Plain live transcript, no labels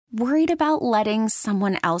Worried about letting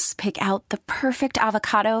someone else pick out the perfect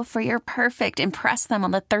avocado for your perfect impress them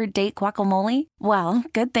on the third date guacamole? Well,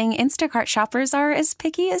 good thing Instacart shoppers are as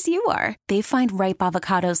picky as you are. They find ripe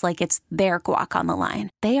avocados like it's their guac on the line.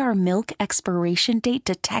 They are milk expiration date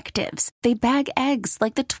detectives. They bag eggs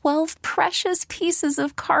like the 12 precious pieces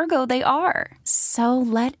of cargo they are. So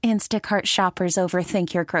let Instacart shoppers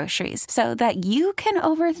overthink your groceries so that you can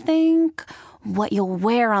overthink what you'll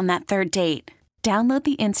wear on that third date. Download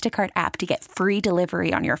the Instacart app to get free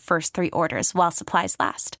delivery on your first 3 orders while supplies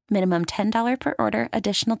last. Minimum $10 per order.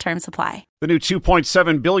 Additional terms apply. The new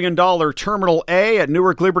 $2.7 billion Terminal A at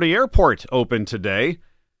Newark Liberty Airport opened today,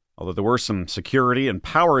 although there were some security and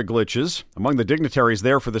power glitches. Among the dignitaries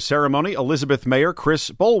there for the ceremony, Elizabeth Mayor Chris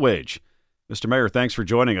Bollwage. Mr. Mayor, thanks for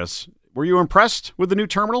joining us. Were you impressed with the new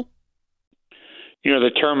terminal? You know, the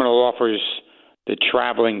terminal offers the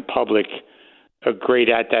traveling public a great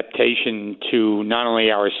adaptation to not only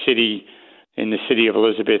our city in the city of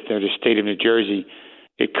Elizabeth or the state of New Jersey.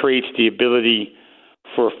 It creates the ability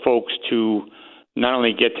for folks to not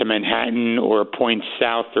only get to Manhattan or points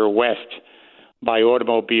south or west by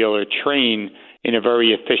automobile or train in a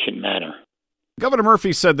very efficient manner. Governor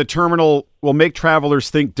Murphy said the terminal will make travelers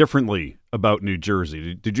think differently about New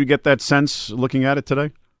Jersey. Did you get that sense looking at it today?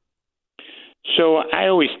 So I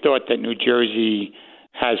always thought that New Jersey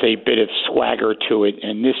has a bit of swagger to it,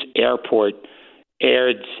 and this airport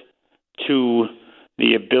adds to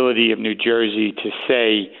the ability of New Jersey to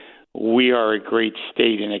say we are a great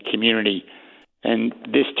state and a community. And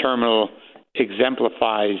this terminal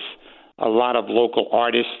exemplifies a lot of local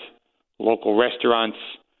artists, local restaurants,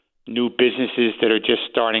 new businesses that are just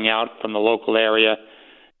starting out from the local area.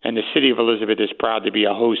 And the city of Elizabeth is proud to be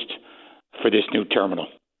a host for this new terminal.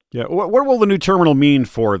 Yeah. What will the new terminal mean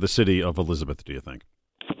for the city of Elizabeth, do you think?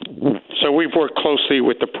 So we've worked closely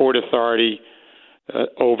with the Port Authority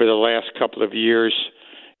over the last couple of years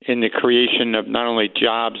in the creation of not only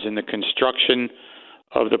jobs in the construction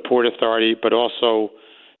of the Port Authority, but also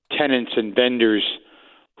tenants and vendors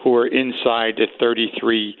who are inside the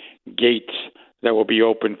 33 gates that will be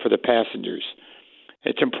open for the passengers.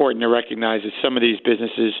 It's important to recognize that some of these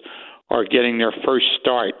businesses are getting their first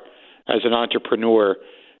start as an entrepreneur,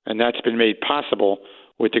 and that's been made possible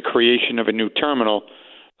with the creation of a new terminal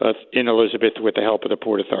in Elizabeth with the help of the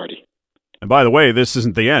Port Authority. And by the way, this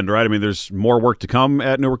isn't the end, right? I mean, there's more work to come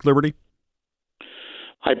at Newark Liberty?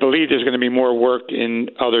 I believe there's going to be more work in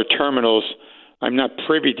other terminals. I'm not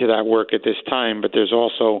privy to that work at this time, but there's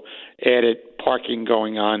also added parking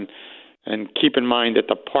going on. And keep in mind that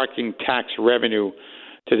the parking tax revenue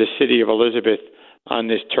to the city of Elizabeth on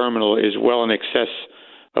this terminal is well in excess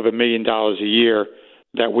of $1 million a year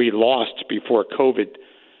that we lost before COVID,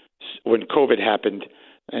 when COVID happened.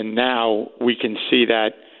 And now we can see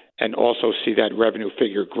that and also see that revenue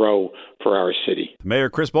figure grow for our city. Mayor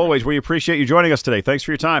Chris Bollwage, we appreciate you joining us today. Thanks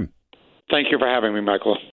for your time. Thank you for having me,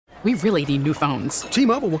 Michael. We really need new phones.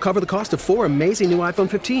 T-Mobile will cover the cost of 4 amazing new iPhone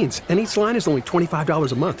 15s, and each line is only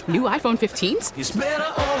 $25 a month. New iPhone 15s? It's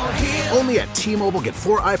better over here. Only at T-Mobile, get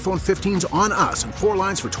 4 iPhone 15s on us and 4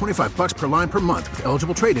 lines for $25 per line per month with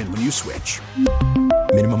eligible trade-in when you switch.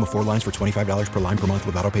 Minimum of 4 lines for $25 per line per month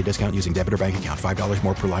with autopay discount using debit or bank account. $5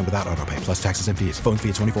 more per line without autopay, plus taxes and fees. Phone fee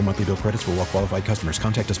at 24 monthly bill credits for well-qualified customers.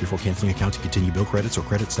 Contact us before canceling account to continue bill credits or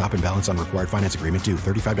credit stop and balance on required finance agreement due.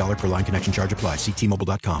 $35 per line connection charge applies. See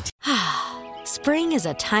T-Mobile.com. Spring is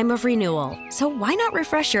a time of renewal, so why not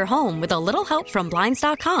refresh your home with a little help from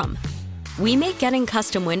Blinds.com? We make getting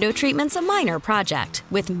custom window treatments a minor project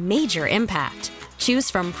with major impact.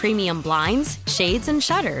 Choose from premium blinds, shades, and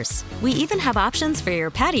shutters. We even have options for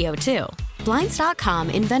your patio, too.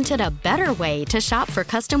 Blinds.com invented a better way to shop for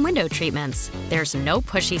custom window treatments. There's no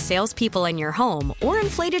pushy salespeople in your home or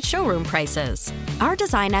inflated showroom prices. Our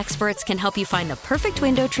design experts can help you find the perfect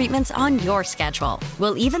window treatments on your schedule.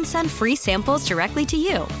 We'll even send free samples directly to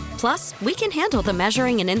you. Plus, we can handle the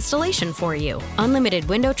measuring and installation for you. Unlimited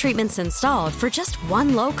window treatments installed for just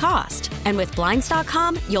one low cost. And with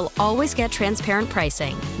Blinds.com, you'll always get transparent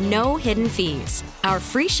pricing. No hidden fees. Our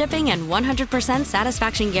free shipping and 100%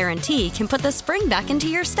 satisfaction guarantee can put the spring back into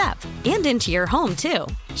your step and into your home, too.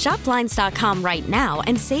 Shop Blinds.com right now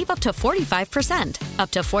and save up to 45%.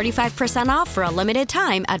 Up to 45% off for a limited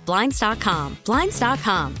time at Blinds.com.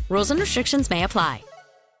 Blinds.com. Rules and restrictions may apply.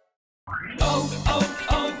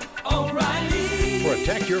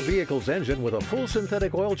 Protect your vehicle's engine with a full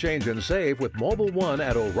synthetic oil change and save with Mobil 1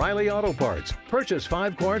 at O'Reilly Auto Parts. Purchase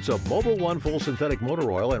 5 quarts of Mobil 1 full synthetic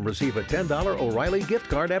motor oil and receive a $10 O'Reilly gift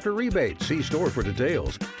card after rebate. See store for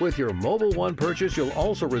details. With your Mobil 1 purchase, you'll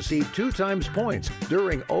also receive 2 times points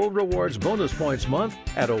during O Rewards Bonus Points Month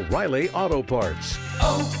at O'Reilly Auto Parts.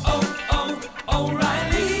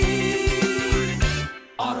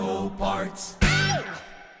 Parts.